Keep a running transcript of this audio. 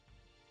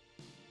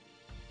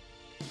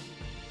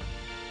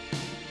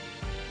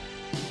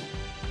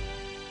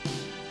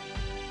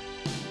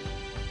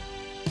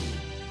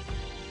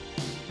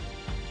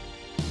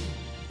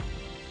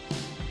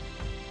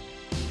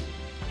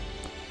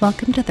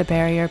Welcome to the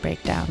Barrier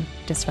Breakdown,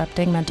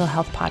 Disrupting Mental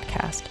Health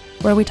podcast,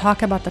 where we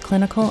talk about the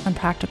clinical and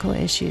practical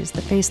issues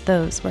that face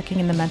those working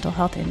in the mental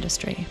health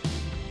industry.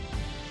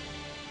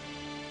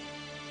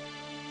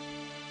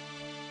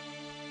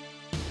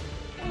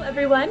 Hello,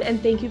 everyone,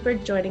 and thank you for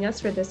joining us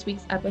for this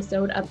week's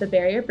episode of the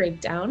Barrier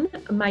Breakdown.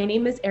 My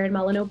name is Erin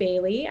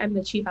Molyneux-Bailey. I'm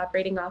the Chief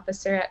Operating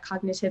Officer at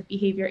Cognitive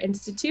Behavior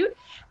Institute,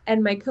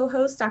 and my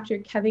co-host, Dr.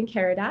 Kevin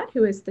Caradat,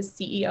 who is the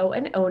CEO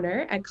and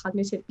owner at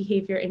Cognitive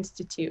Behavior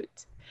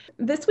Institute.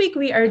 This week,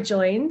 we are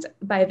joined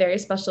by a very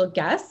special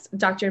guest,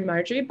 Dr.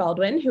 Marjorie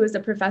Baldwin, who is a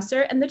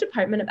professor in the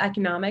Department of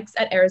Economics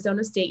at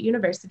Arizona State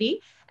University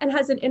and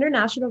has an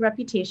international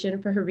reputation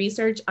for her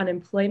research on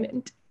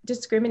employment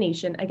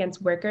discrimination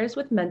against workers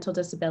with mental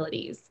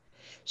disabilities.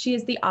 She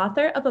is the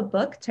author of a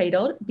book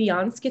titled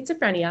Beyond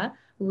Schizophrenia,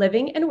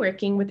 Living and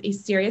Working with a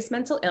Serious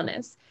Mental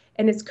Illness,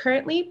 and is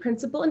currently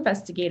principal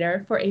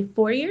investigator for a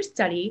 4-year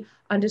study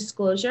on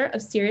disclosure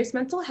of serious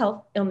mental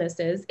health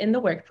illnesses in the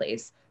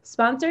workplace,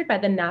 sponsored by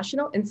the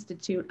National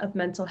Institute of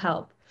Mental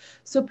Health.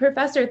 So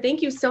Professor,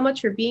 thank you so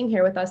much for being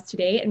here with us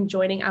today and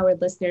joining our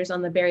listeners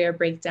on the Barrier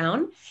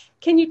Breakdown.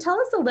 Can you tell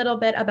us a little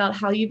bit about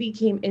how you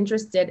became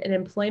interested in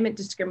employment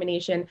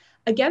discrimination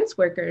against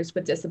workers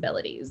with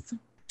disabilities?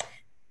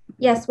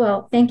 Yes,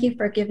 well, thank you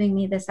for giving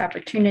me this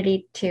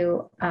opportunity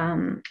to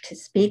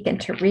speak and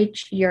to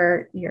reach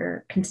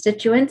your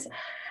constituents.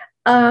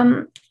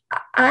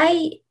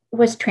 I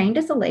was trained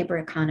as a labor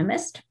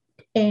economist,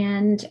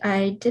 and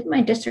I did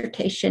my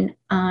dissertation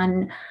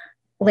on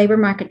labor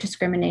market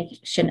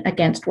discrimination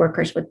against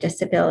workers with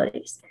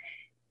disabilities.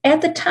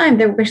 At the time,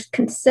 there was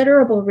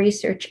considerable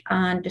research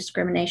on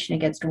discrimination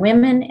against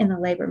women in the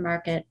labor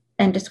market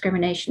and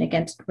discrimination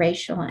against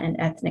racial and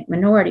ethnic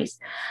minorities,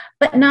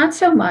 but not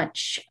so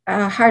much,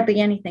 hardly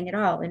anything at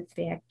all, in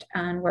fact,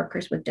 on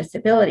workers with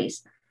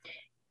disabilities.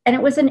 And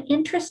it was an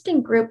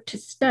interesting group to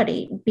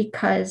study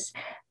because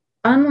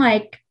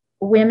unlike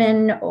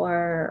women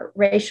or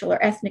racial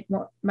or ethnic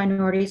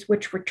minorities,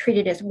 which were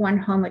treated as one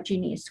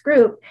homogeneous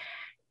group,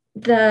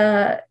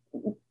 the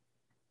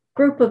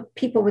group of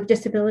people with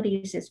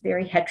disabilities is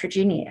very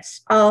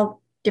heterogeneous,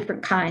 all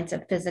different kinds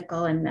of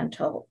physical and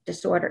mental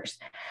disorders.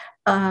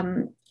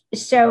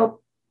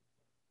 So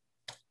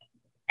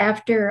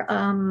after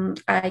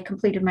I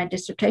completed my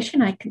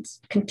dissertation, I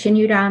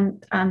continued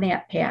on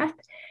that path,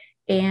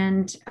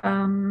 and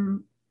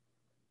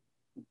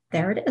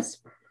there it is.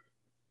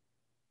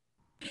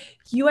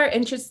 You are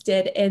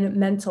interested in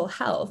mental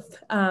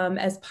health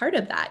as part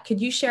of that.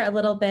 Could you share a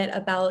little bit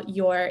about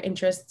your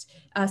interest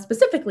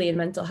specifically in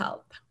mental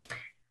health?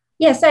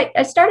 Yes,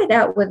 I started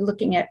out with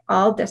looking at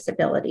all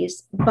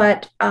disabilities,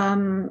 but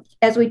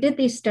as we did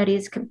these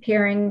studies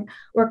comparing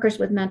workers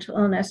with mental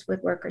illness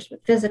with workers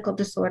with physical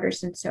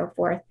disorders and so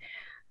forth,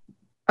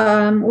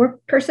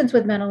 persons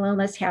with mental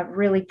illness have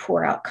really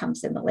poor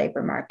outcomes in the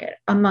labor market.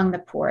 Among the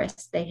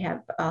poorest, they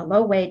have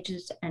low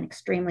wages and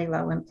extremely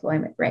low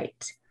employment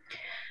rates.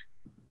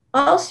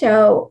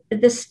 Also,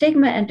 the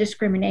stigma and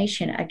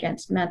discrimination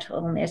against mental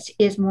illness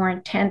is more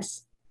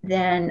intense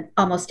than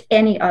almost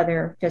any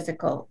other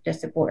physical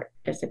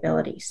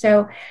disability,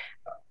 so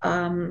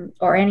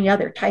or any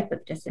other type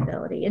of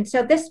disability. And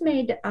so this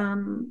made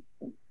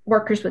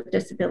workers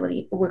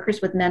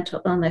with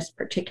mental illness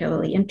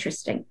particularly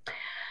interesting.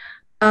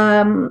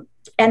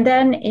 And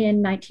then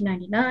in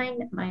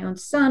 1999, my own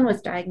son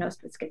was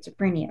diagnosed with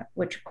schizophrenia,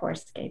 which of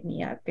course gave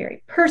me a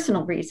very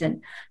personal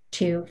reason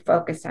to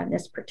focus on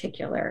this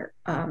particular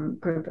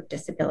group of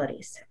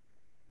disabilities.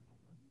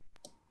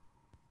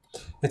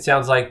 It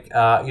sounds like,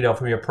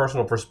 from your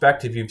personal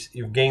perspective,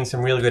 you've gained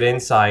some really good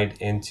insight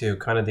into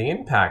kind of the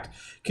impact.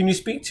 Can you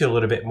speak to a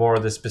little bit more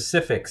of the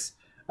specifics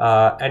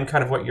and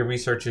kind of what your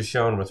research has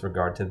shown with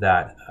regard to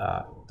that,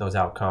 those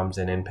outcomes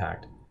and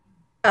impact?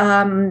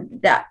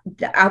 The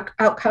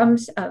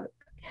outcomes of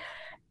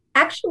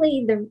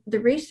actually the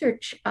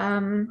research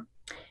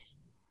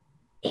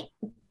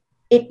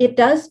it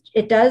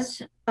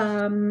does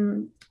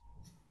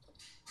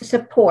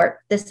support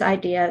this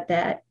idea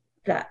that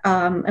the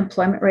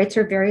employment rates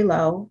are very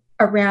low,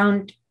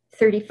 around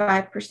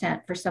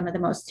 35% for some of the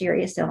most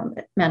serious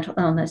mental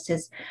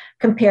illnesses,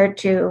 compared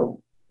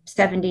to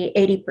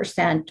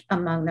 70-80%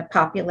 among the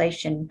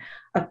population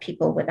of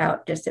people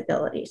without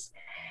disabilities.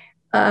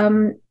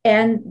 And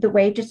the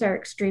wages are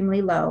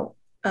extremely low,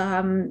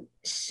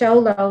 so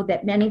low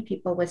that many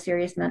people with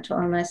serious mental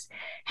illness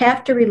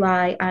have to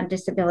rely on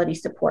disability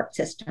support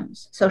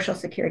systems, Social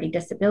Security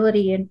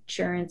disability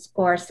insurance,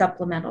 or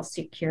supplemental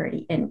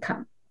security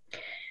income.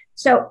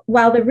 So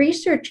while the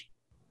research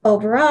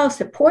overall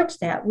supports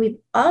that, we've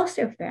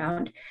also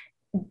found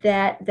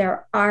that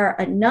there are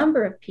a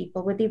number of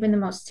people with even the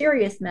most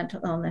serious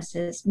mental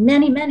illnesses,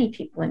 many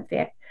people, in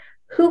fact,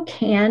 who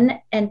can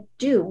and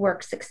do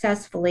work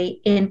successfully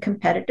in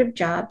competitive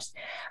jobs,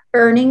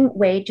 earning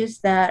wages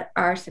that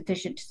are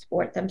sufficient to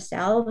support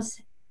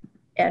themselves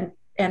and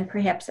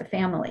perhaps a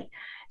family.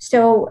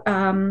 So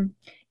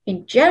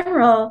in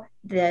general,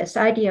 this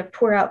idea of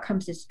poor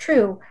outcomes is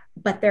true,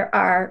 but there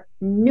are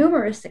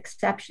numerous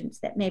exceptions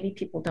that maybe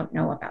people don't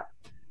know about.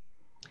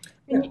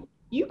 And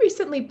you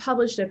recently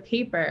published a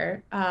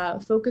paper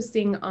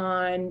focusing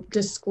on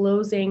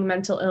disclosing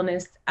mental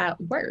illness at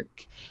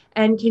work.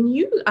 And can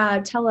you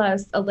tell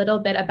us a little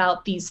bit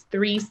about these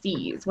 3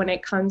 C's when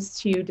it comes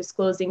to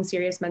disclosing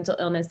serious mental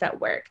illness at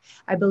work?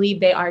 I believe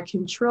they are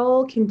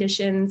control,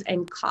 conditions,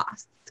 and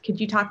costs. Could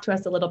you talk to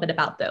us a little bit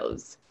about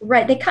those?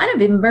 Right. They kind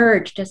of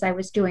emerged as I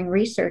was doing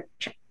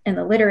research in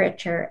the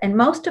literature, and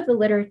most of the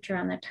literature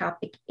on the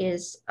topic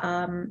is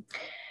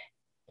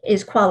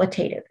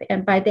qualitative.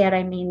 And by that,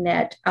 I mean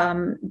that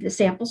the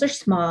samples are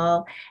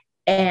small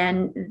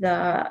and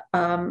the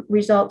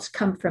results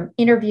come from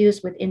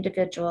interviews with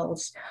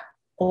individuals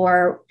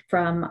or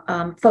from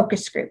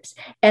focus groups,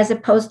 as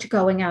opposed to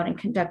going out and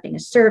conducting a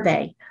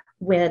survey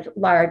with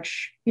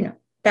large,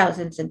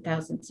 thousands and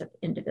thousands of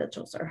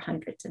individuals or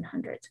hundreds and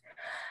hundreds.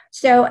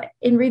 So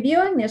in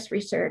reviewing this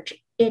research,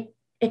 it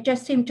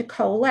just seemed to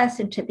coalesce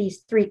into these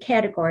 3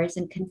 categories,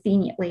 and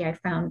conveniently I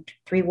found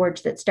 3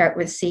 words that start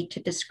with C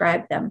to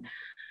describe them.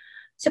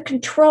 So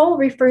control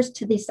refers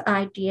to this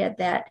idea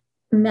that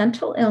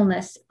mental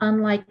illness,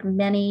 unlike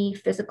many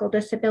physical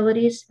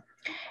disabilities,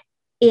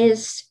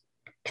 is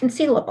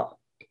concealable.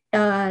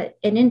 An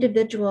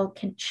individual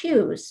can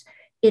choose,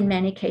 in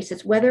many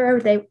cases, whether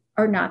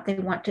or not they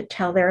want to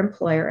tell their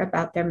employer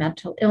about their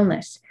mental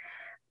illness.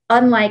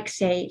 Unlike,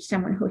 say,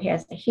 someone who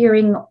has a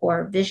hearing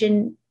or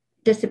vision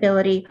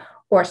disability,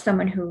 or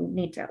someone who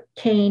needs a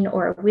cane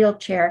or a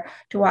wheelchair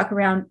to walk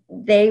around,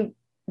 their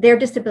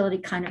disability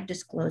kind of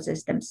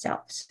discloses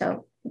themselves.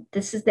 So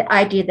this is the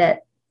idea that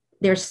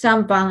there's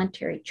some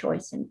voluntary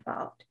choice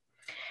involved.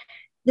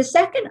 The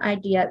second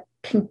idea,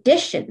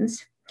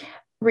 conditions,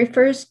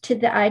 refers to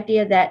the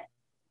idea that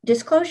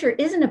disclosure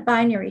isn't a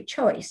binary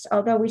choice.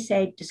 Although we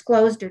say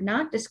disclosed or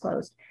not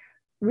disclosed,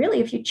 really,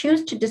 if you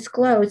choose to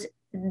disclose,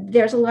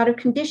 there's a lot of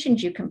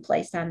conditions you can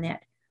place on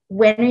that.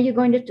 When are you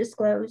going to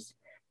disclose?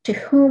 To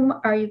whom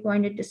are you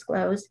going to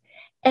disclose?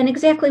 And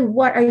exactly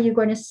what are you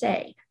going to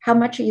say? How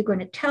much are you going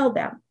to tell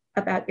them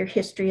about your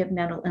history of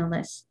mental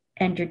illness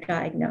and your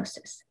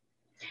diagnosis?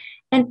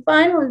 And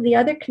finally, the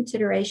other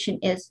consideration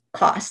is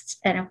costs.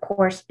 And of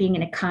course, being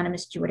an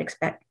economist, you would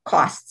expect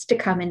costs to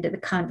come into the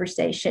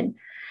conversation.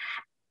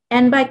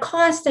 And by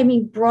cost, I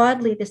mean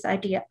broadly this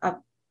idea of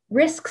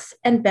risks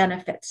and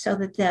benefits, so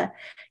that the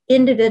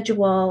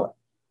individual,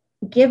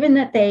 given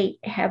that they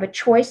have a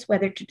choice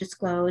whether to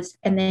disclose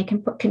and they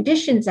can put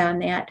conditions on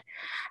that,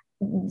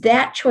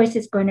 that choice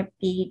is going to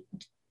be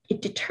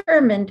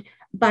determined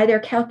by their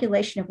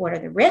calculation of what are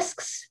the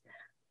risks,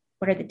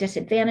 what are the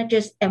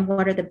disadvantages, and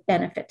what are the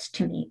benefits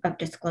to me of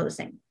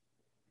disclosing.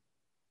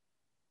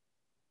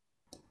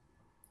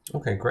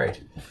 Okay,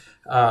 great.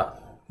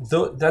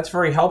 That's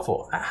very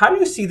helpful. How do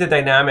you see the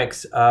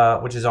dynamics,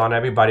 which is on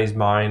everybody's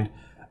mind,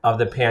 of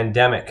the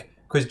pandemic?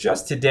 Because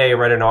just today I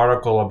read an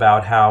article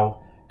about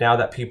how now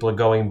that people are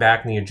going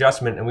back in the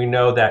adjustment, and we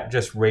know that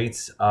just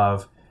rates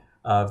of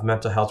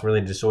mental health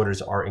related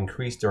disorders are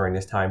increased during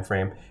this time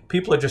frame,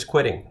 people are just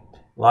quitting.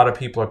 A lot of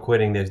people are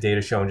quitting, there's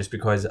data showing, just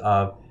because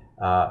of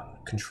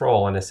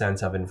control in a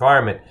sense of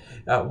environment.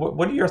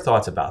 What are your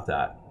thoughts about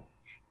that?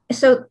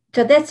 So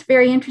that's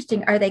very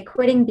interesting. Are they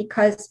quitting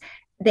because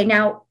they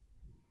now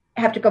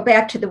have to go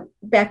back to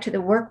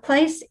the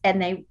workplace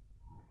and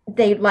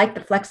they like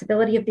the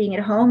flexibility of being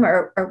at home,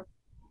 or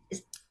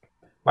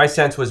My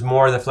sense was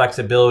more the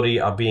flexibility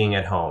of being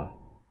at home.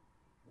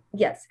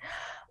 Yes.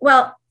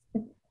 Well,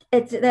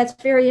 that's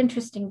very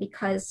interesting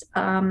because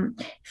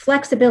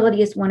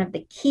flexibility is one of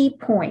the key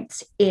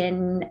points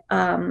in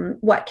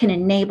what can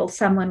enable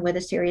someone with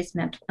a serious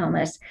mental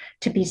illness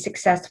to be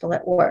successful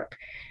at work.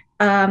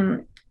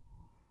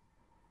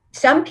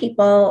 Some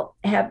people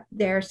have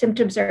their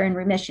symptoms are in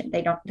remission.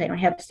 They don't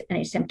have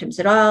any symptoms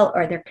at all,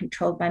 or they're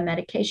controlled by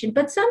medication.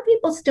 But some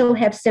people still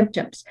have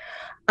symptoms.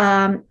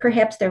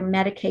 Perhaps their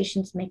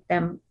medications make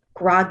them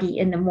groggy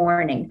in the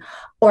morning,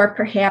 or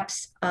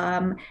perhaps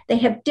they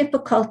have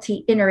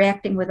difficulty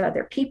interacting with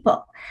other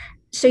people.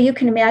 So you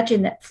can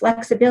imagine that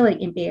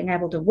flexibility in being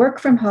able to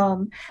work from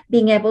home,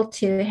 being able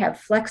to have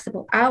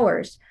flexible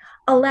hours,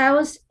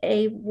 allows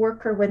a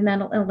worker with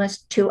mental illness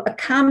to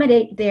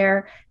accommodate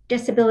their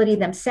disability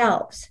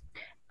themselves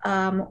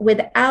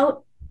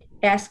without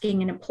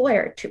asking an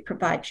employer to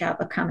provide job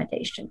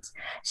accommodations.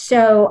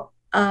 So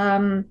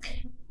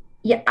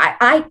yeah,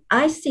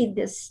 I see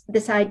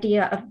this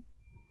idea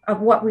of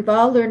what we've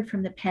all learned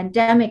from the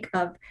pandemic,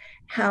 of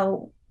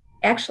how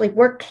actually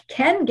work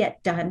can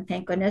get done,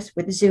 thank goodness,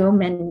 with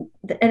Zoom and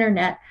the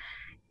internet,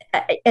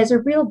 as a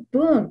real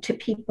boon to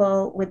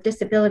people with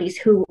disabilities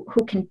who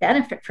can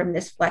benefit from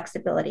this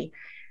flexibility.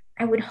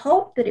 I would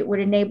hope that it would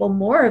enable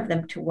more of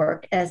them to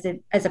work as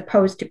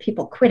opposed to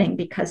people quitting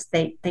because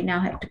they now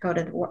have to go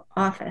to the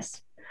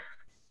office.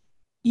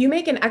 You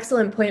make an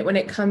excellent point when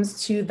it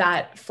comes to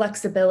that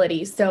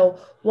flexibility. So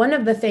one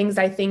of the things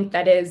I think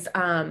that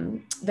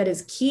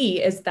is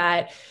key is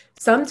that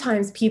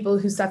sometimes people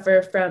who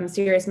suffer from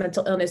serious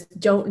mental illness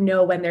don't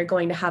know when they're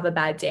going to have a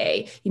bad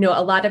day.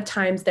 A lot of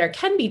times there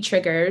can be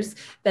triggers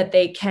that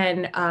they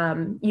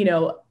can,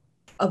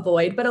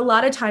 avoid, but a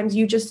lot of times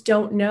you just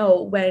don't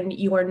know when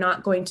you are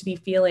not going to be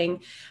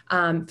feeling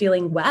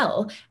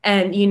well.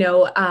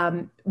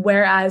 And,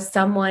 whereas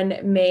someone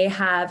may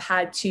have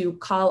had to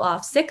call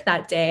off sick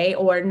that day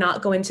or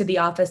not go into the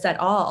office at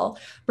all,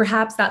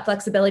 perhaps that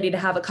flexibility to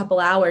have a couple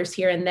hours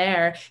here and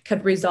there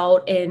could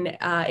result in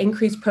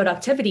increased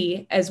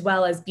productivity, as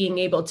well as being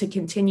able to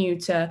continue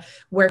to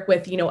work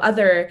with,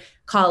 other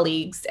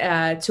colleagues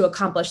to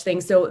accomplish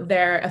things. So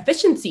their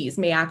efficiencies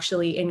may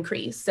actually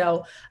increase.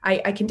 So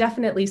I can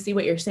definitely see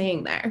what you're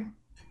saying there.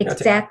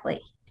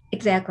 Exactly.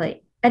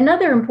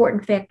 Another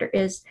important factor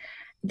is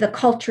the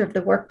culture of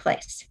the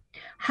workplace,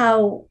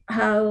 how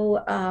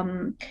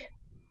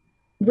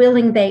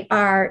willing they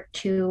are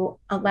to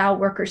allow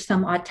workers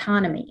some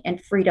autonomy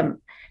and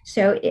freedom.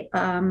 So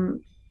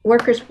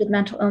workers with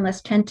mental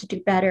illness tend to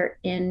do better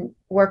in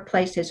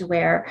workplaces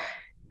where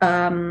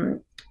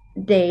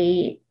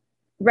they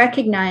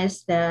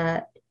recognize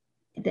that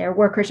their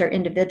workers are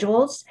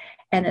individuals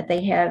and that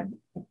they have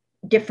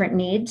different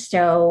needs.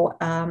 So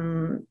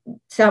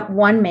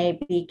one may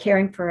be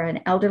caring for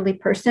an elderly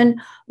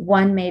person,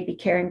 one may be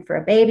caring for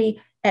a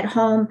baby at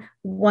home,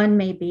 one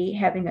may be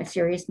having a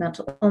serious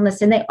mental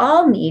illness, and they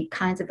all need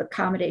kinds of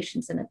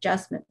accommodations and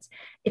adjustments.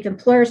 If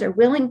employers are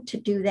willing to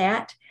do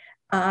that,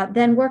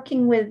 then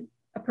working with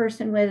a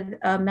person with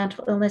a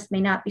mental illness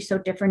may not be so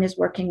different as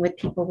working with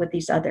people with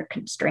these other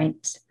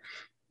constraints.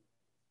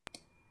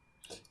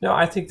 No,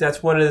 I think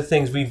that's one of the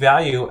things we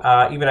value,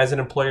 even as an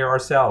employer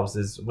ourselves,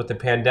 is with the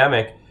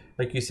pandemic,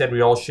 like you said, we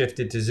all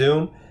shifted to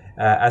Zoom.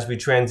 As we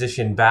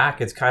transition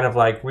back, it's kind of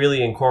like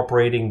really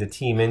incorporating the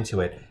team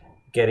into it,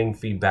 getting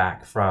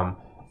feedback from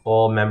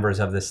all members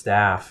of the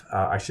staff,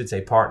 I should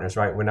say partners,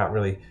 right?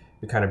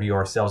 We kind of view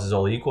ourselves as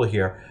all equal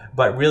here,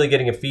 but really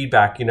getting a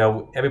feedback,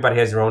 everybody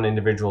has their own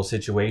individual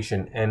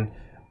situation. And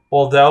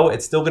although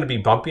it's still going to be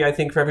bumpy, I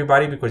think, for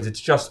everybody, because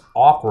it's just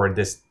awkward,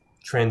 this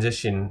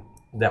transition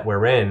that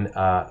we're in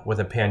with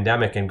a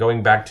pandemic, and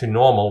going back to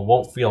normal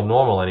won't feel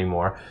normal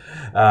anymore.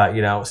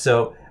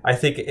 So I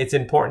think it's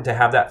important to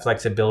have that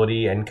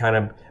flexibility and kind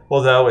of,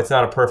 although it's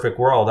not a perfect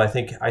world, I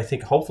think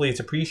hopefully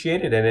it's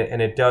appreciated,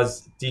 and it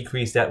does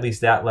decrease at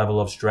least that level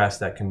of stress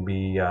that can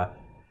be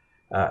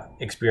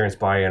experienced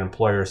by an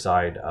employer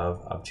side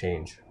of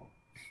change.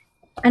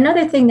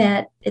 Another thing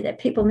that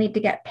people need to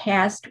get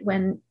past,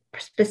 when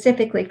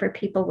specifically for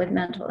people with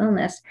mental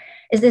illness,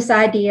 is this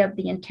idea of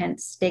the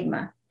intense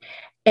stigma.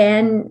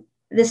 And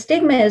the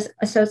stigma is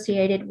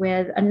associated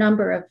with a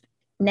number of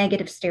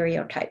negative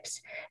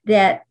stereotypes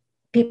that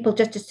people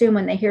just assume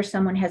when they hear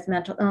someone has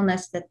mental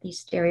illness that these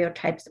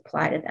stereotypes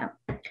apply to them.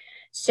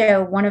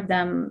 So one of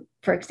them,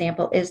 for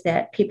example, is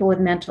that people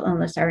with mental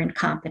illness are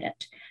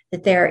incompetent,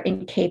 that they're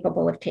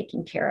incapable of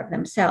taking care of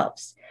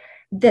themselves,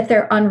 that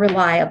they're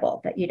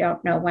unreliable, that you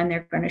don't know when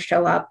they're going to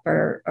show up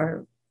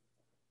or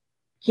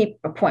keep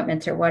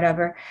appointments or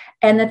whatever,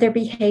 and that their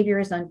behavior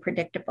is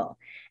unpredictable.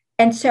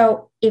 And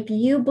so if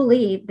you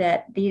believe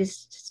that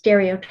these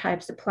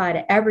stereotypes apply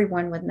to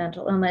everyone with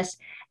mental illness,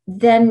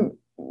 then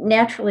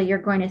naturally you're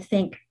going to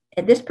think,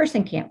 this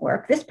person can't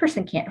work, this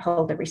person can't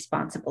hold a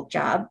responsible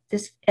job,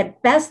 this,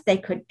 at best, they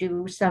could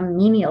do some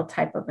menial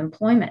type of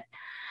employment.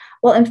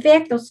 Well, in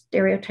fact, those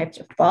stereotypes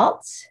are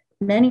false.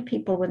 Many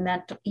people with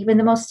even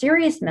the most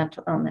serious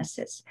mental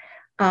illnesses,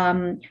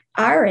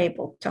 are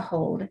able to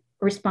hold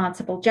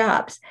responsible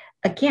jobs.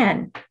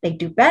 Again, they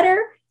do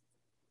better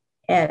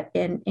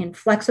in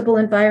flexible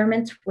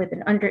environments with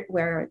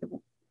where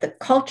the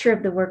culture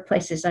of the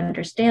workplace is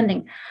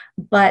understanding,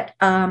 but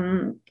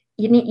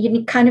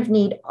you kind of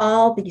need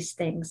all these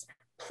things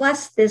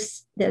plus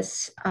this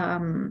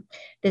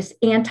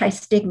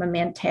anti-stigma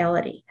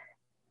mentality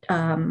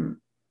to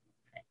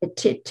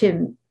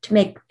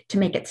make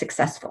it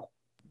successful.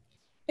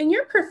 In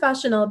your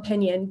professional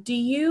opinion, do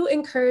you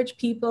encourage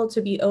people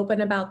to be open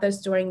about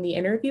this during the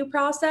interview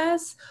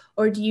process?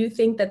 Or do you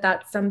think that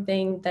that's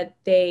something that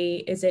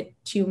is it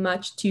too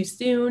much too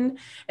soon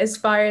as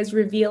far as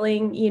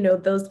revealing,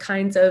 those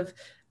kinds of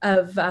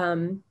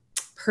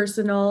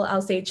personal,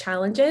 I'll say,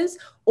 challenges?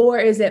 Or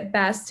is it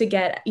best to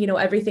get,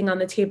 everything on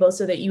the table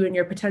so that you and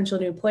your potential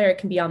new employer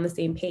can be on the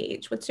same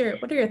page? What are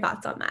your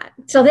thoughts on that?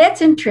 So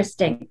that's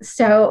interesting.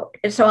 So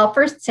I'll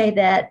first say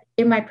that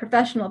in my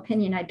professional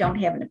opinion, I don't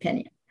have an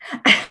opinion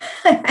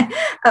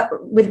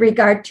with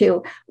regard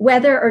to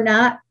whether or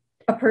not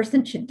a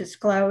person should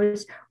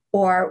disclose,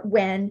 or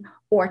when,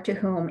 or to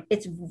whom.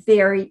 It's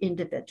very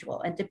individual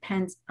and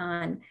depends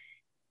on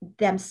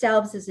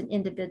themselves as an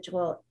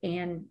individual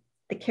and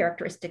the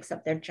characteristics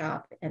of their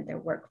job and their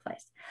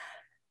workplace.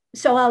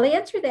 So I'll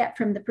answer that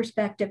from the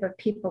perspective of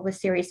people with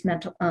serious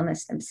mental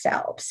illness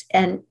themselves.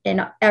 And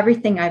in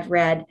everything I've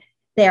read,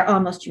 they're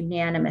almost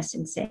unanimous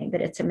in saying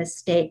that it's a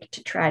mistake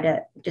to try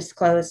to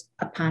disclose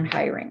upon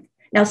hiring.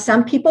 Now,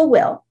 some people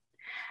will.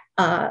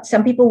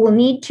 Some people will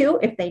need to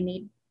if they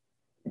need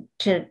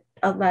to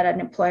let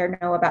an employer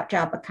know about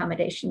job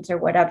accommodations or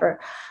whatever.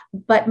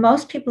 But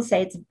most people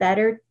say it's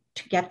better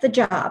to get the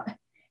job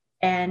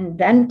and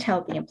then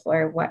tell the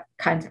employer what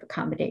kinds of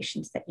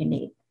accommodations that you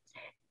need.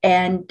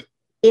 And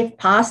if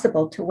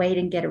possible, to wait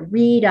and get a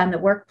read on the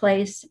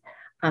workplace,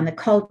 on the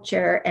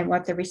culture, and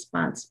what the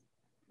response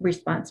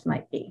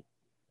might be.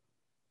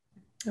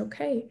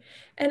 Okay.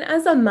 And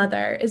as a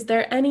mother, is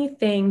there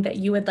anything that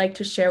you would like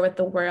to share with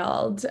the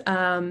world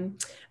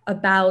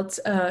about,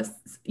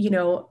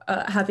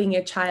 having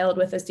a child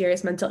with a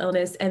serious mental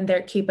illness and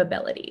their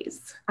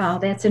capabilities? Oh,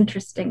 that's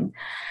interesting.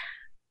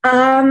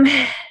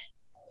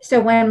 So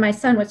when my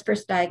son was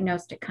first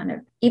diagnosed,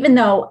 even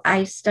though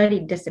I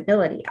studied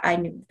disability, I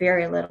knew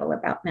very little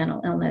about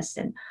mental illness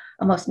and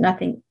almost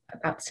nothing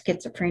about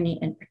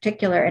schizophrenia in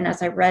particular. And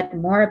as I read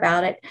more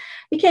about it,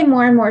 became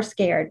more and more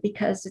scared,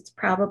 because it's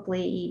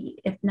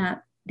probably, if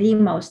not the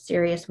most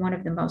serious, one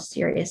of the most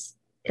serious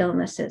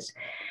illnesses.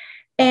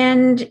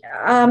 And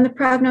the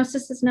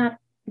prognosis is not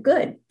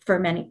good for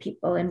many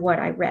people in what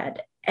I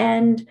read.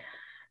 And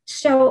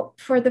so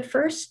for the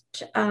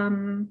first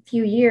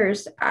few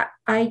years,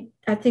 I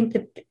think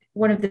that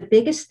one of the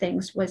biggest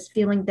things was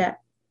feeling that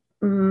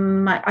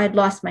I'd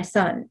lost my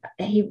son.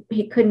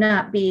 He could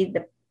not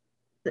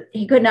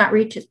he could not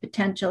reach his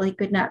potential. He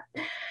could not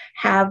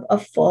have a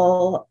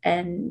full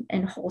and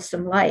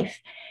wholesome life,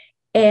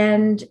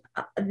 and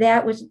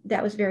that was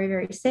very,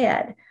 very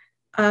sad.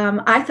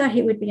 I thought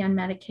he would be on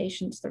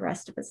medications the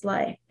rest of his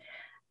life.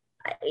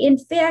 In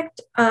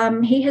fact,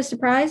 he has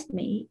surprised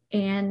me,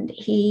 and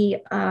he's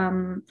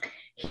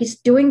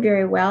doing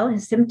very well.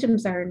 His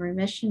symptoms are in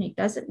remission. He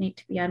doesn't need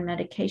to be on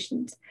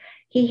medications.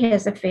 He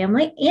has a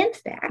family. In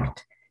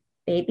fact,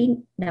 baby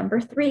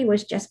number 3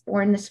 was just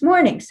born this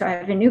morning. So I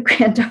have a new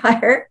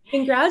granddaughter.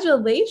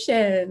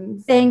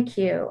 Congratulations. Thank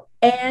you.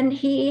 And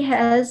he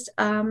has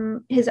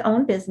his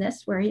own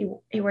business where he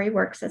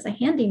works as a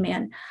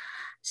handyman.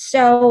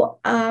 So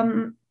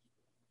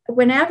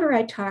whenever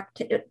I talk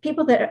to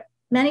people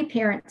many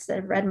parents that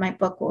have read my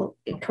book will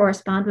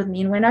correspond with me.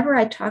 And whenever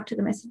I talk to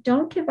them, I say,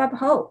 don't give up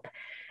hope.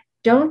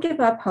 Don't give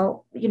up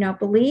hope.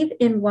 Believe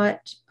in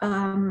what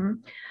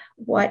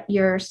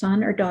your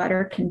son or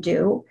daughter can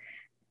do.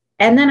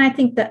 And then I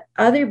think the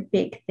other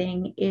big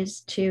thing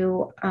is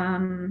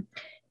one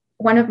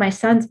of my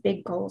son's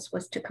big goals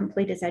was to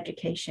complete his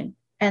education.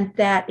 And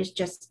that is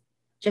just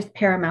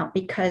paramount,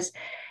 because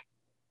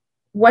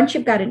once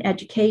you've got an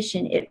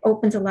education, it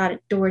opens a lot of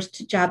doors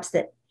to jobs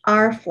that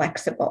are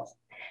flexible.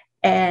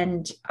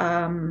 And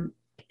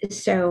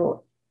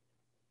so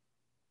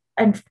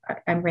I'm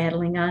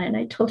rattling on, and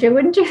I told you I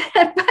wouldn't do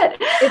that, but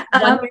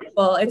it's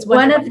wonderful. It's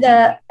one of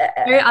the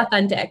very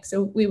authentic.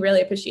 So we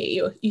really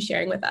appreciate you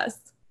sharing with us.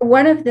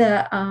 One of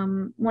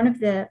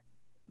the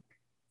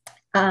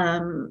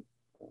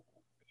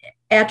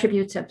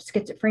attributes of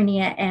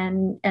schizophrenia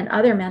and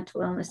other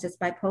mental illnesses,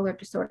 bipolar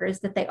disorder, is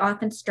that they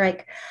often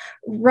strike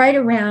right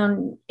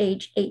around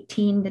age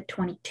 18 to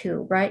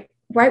 22, right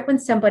when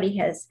somebody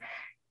is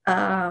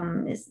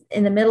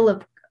in the middle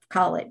of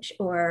college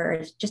or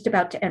is just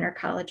about to enter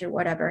college or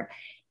whatever.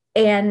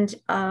 And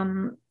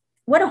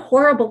what a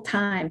horrible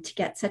time to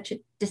get such a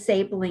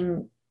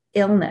disabling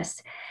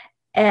illness.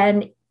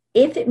 And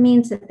if it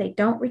means that they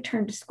don't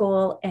return to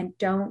school and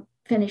don't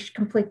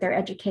complete their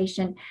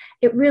education,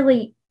 it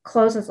really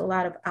closes a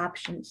lot of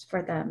options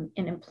for them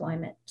in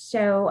employment.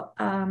 So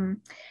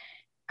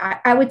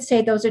I would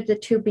say those are the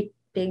two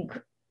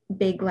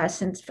big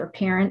lessons for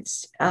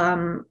parents.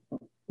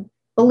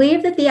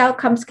 Believe that the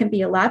outcomes can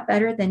be a lot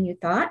better than you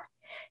thought,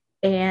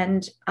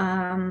 and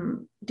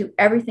do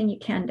everything you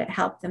can to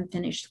help them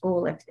finish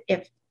school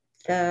if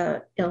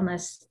the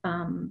illness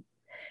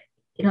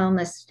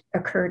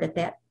occurred at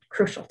that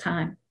crucial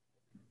time.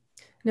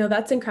 No,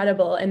 that's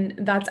incredible. And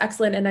that's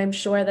excellent. And I'm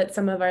sure that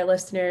some of our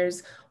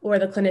listeners or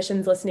the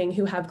clinicians listening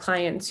who have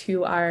clients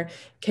who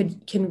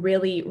can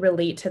really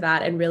relate to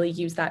that and really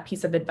use that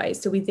piece of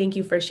advice. So we thank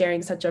you for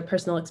sharing such a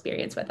personal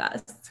experience with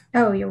us.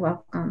 Oh, you're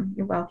welcome.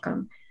 You're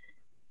welcome.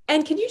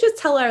 And can you just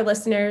tell our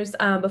listeners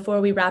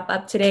before we wrap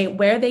up today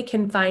where they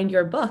can find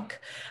your book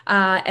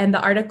and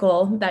the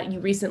article that you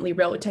recently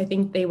wrote? I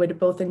think they would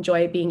both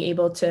enjoy being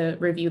able to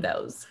review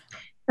those.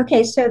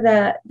 Okay, so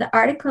the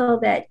article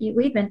that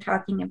we've been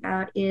talking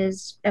about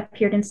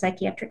appeared in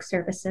Psychiatric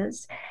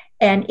Services,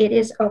 and it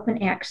is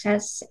open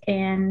access.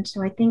 And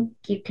so I think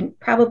you can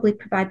probably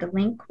provide the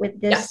link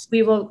with this. Yes,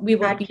 we will be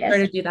sure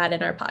to do that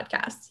in our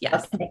podcast.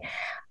 Yes. Okay.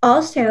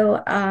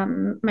 Also,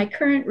 my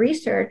current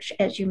research,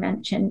 as you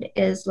mentioned,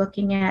 is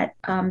looking at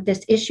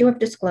this issue of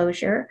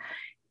disclosure.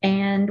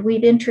 And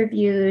we've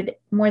interviewed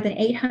more than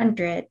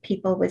 800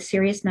 people with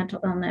serious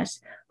mental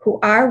illness who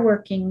are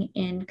working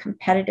in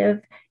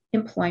competitive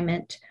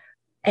employment.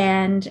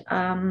 And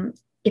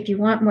if you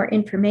want more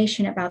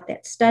information about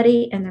that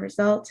study and the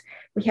results,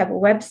 we have a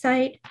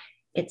website.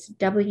 It's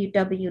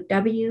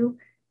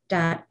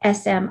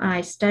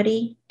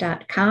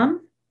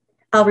www.smistudy.com.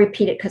 I'll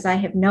repeat it because I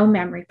have no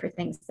memory for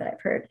things that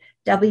I've heard.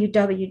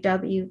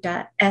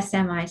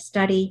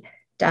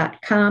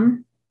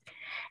 www.smistudy.com.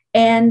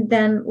 And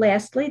then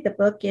lastly, the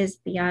book is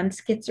Beyond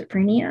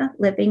Schizophrenia,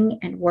 Living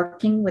and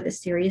Working with a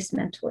Serious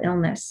Mental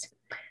Illness.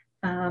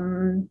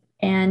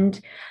 And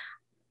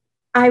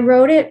I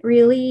wrote it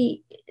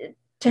really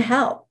to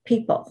help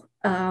people.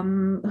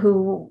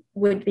 who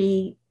would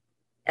be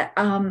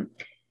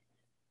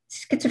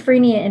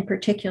schizophrenia in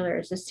particular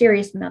is a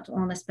serious mental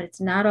illness, but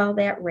it's not all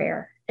that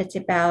rare. It's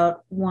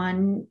about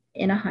 1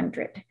 in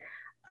 100.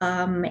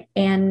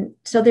 And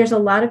so there's a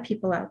lot of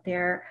people out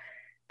there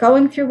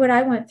going through what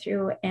I went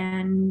through,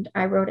 and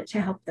I wrote it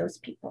to help those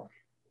people.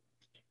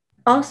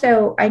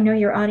 Also, I know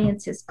your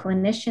audience is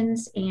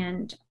clinicians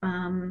and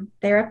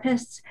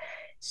therapists.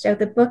 So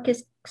the book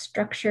is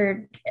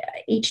structured,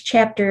 each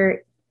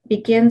chapter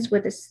begins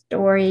with a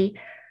story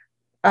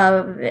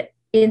of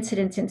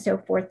incidents and so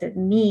forth of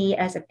me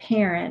as a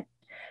parent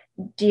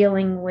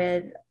dealing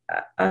with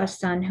a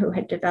son who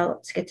had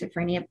developed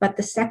schizophrenia. But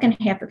the second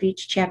half of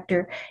each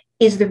chapter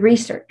is the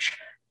research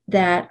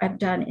that I've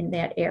done in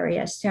that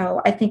area.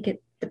 So I think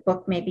the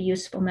book may be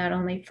useful not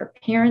only for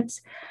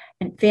parents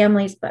and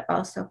families, but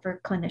also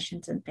for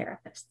clinicians and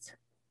therapists.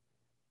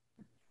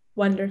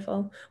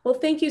 Wonderful. Well,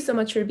 thank you so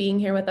much for being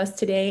here with us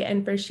today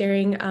and for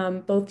sharing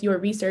both your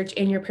research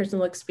and your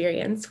personal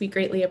experience. We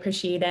greatly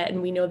appreciate it,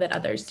 and we know that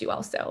others do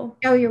also.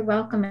 Oh, you're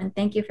welcome, and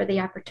thank you for the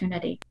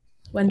opportunity.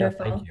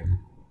 Wonderful. Yeah, thank you.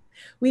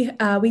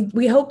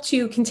 We hope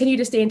to continue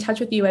to stay in touch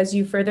with you as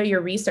you further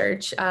your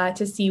research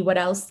to see what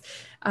else,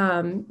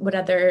 what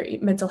other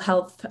mental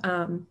health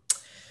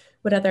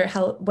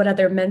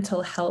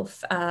mental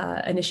health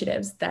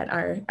initiatives that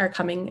are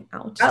coming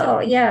out. Oh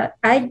yeah,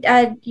 I'd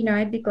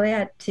be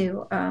glad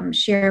to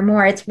share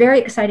more. It's very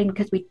exciting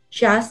because we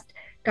just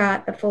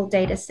got the full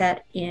data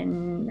set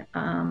in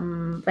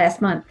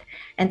last month,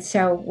 and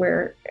so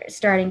we're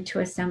starting to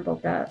assemble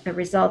the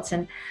results.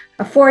 And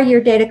a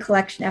 4-year data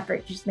collection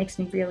effort just makes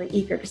me really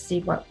eager to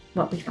see what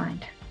we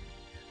find.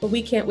 Well,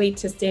 we can't wait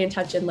to stay in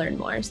touch and learn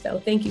more. So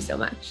thank you so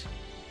much.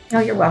 Oh,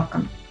 you're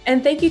welcome.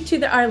 And thank you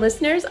to our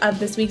listeners of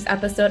this week's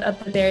episode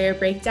of The Barrier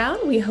Breakdown.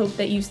 We hope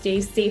that you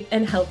stay safe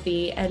and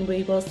healthy, and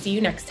we will see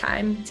you next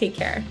time. Take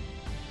care.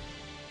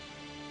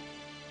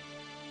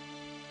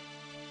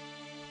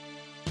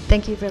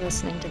 Thank you for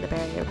listening to The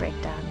Barrier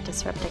Breakdown,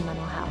 Disrupting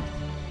Mental Health.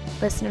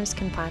 Listeners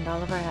can find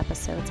all of our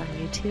episodes on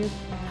YouTube,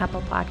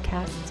 Apple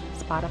Podcasts,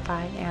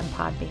 Spotify, and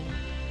Podbean.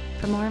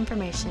 For more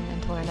information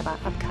and to learn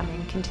about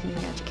upcoming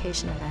continuing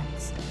education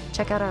events,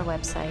 check out our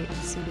website,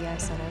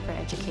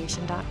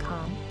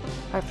 cbicenterforeducation.com,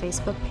 our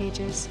Facebook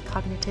pages,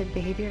 Cognitive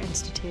Behavior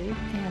Institute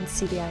and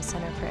CBI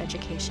Center for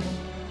Education,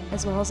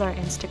 as well as our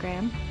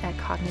Instagram at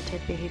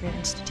Cognitive Behavior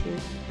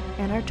Institute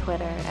and our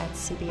Twitter at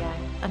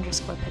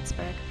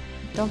CBI_Pittsburgh.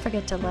 Don't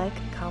forget to like,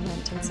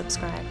 comment, and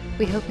subscribe.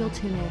 We hope you'll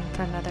tune in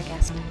for another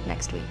guest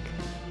next week.